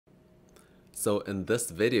So in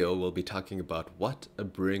this video, we'll be talking about what a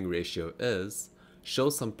brewing ratio is,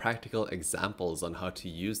 show some practical examples on how to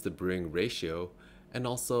use the brewing ratio, and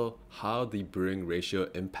also how the brewing ratio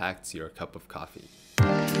impacts your cup of coffee.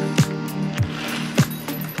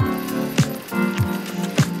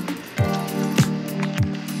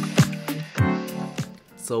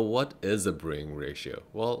 So what is a brewing ratio?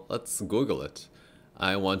 Well, let's Google it.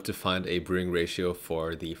 I want to find a brewing ratio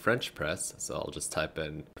for the French press, so I'll just type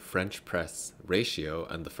in French press ratio,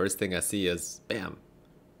 and the first thing I see is, bam,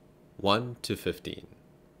 1 to 15.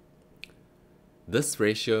 This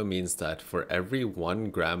ratio means that for every 1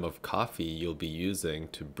 gram of coffee you'll be using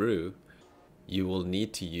to brew, you will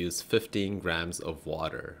need to use 15 grams of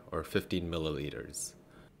water, or 15 milliliters.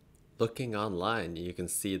 Looking online, you can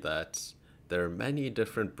see that there are many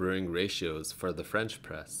different brewing ratios for the French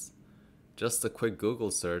press. Just a quick Google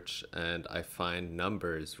search and I find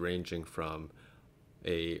numbers ranging from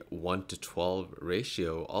a 1 to 12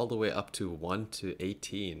 ratio all the way up to 1 to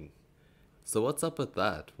 18. So what's up with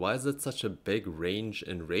that? Why is it such a big range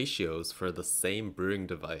in ratios for the same brewing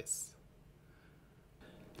device?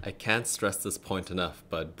 I can't stress this point enough,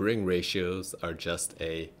 but brewing ratios are just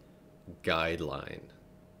a guideline.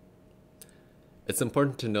 It's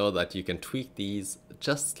important to know that you can tweak these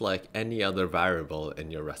just like any other variable in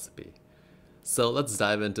your recipe. So let's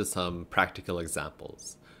dive into some practical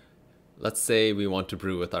examples. Let's say we want to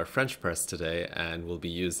brew with our French press today and we'll be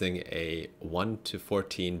using a 1 to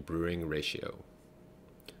 14 brewing ratio.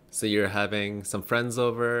 So you're having some friends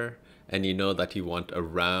over and you know that you want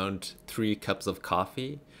around 3 cups of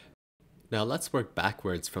coffee. Now let's work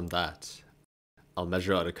backwards from that. I'll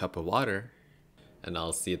measure out a cup of water and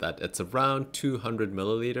I'll see that it's around 200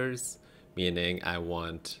 milliliters, meaning I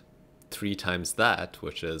want 3 times that,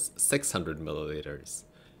 which is 600 milliliters.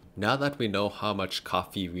 Now that we know how much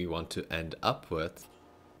coffee we want to end up with,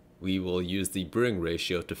 we will use the brewing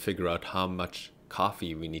ratio to figure out how much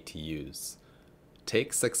coffee we need to use.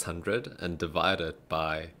 Take 600 and divide it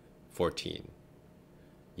by 14.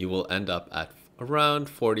 You will end up at around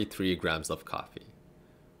 43 grams of coffee.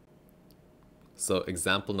 So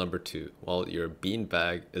example number 2, well, your bean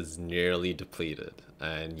bag is nearly depleted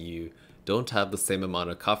and you don't have the same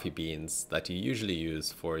amount of coffee beans that you usually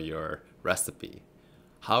use for your recipe.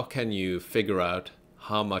 How can you figure out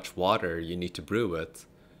how much water you need to brew with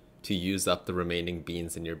to use up the remaining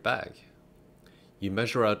beans in your bag? You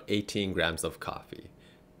measure out 18 grams of coffee.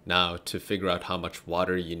 Now, to figure out how much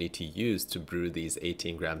water you need to use to brew these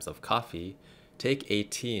 18 grams of coffee, take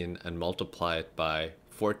 18 and multiply it by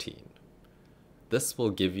 14. This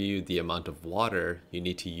will give you the amount of water you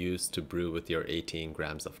need to use to brew with your 18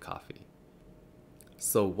 grams of coffee.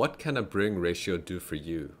 So what can a brewing ratio do for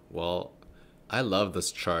you? Well, I love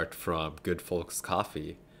this chart from Good Folks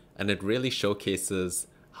Coffee, and it really showcases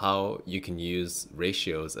how you can use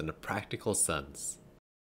ratios in a practical sense.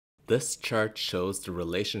 This chart shows the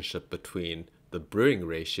relationship between the brewing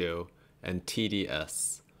ratio and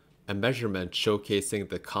TDS, a measurement showcasing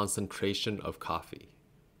the concentration of coffee.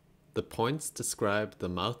 The points describe the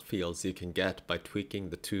mouthfeels you can get by tweaking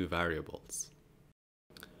the 2 variables.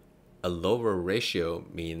 A lower ratio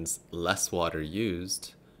means less water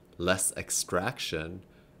used, less extraction,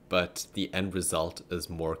 but the end result is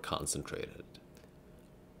more concentrated.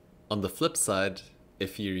 On the flip side,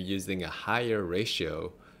 if you're using a higher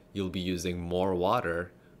ratio, you'll be using more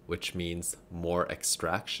water, which means more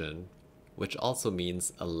extraction, which also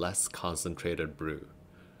means a less concentrated brew.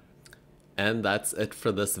 And that's it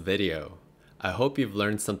for this video. I hope you've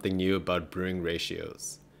learned something new about brewing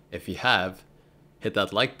ratios. If you have, hit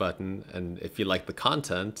that like button, and if you like the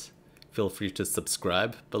content, feel free to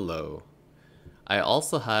subscribe below. I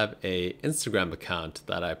also have an Instagram account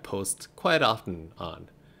that I post quite often on,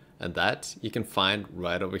 and that you can find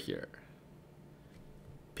right over here.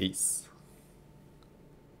 Peace.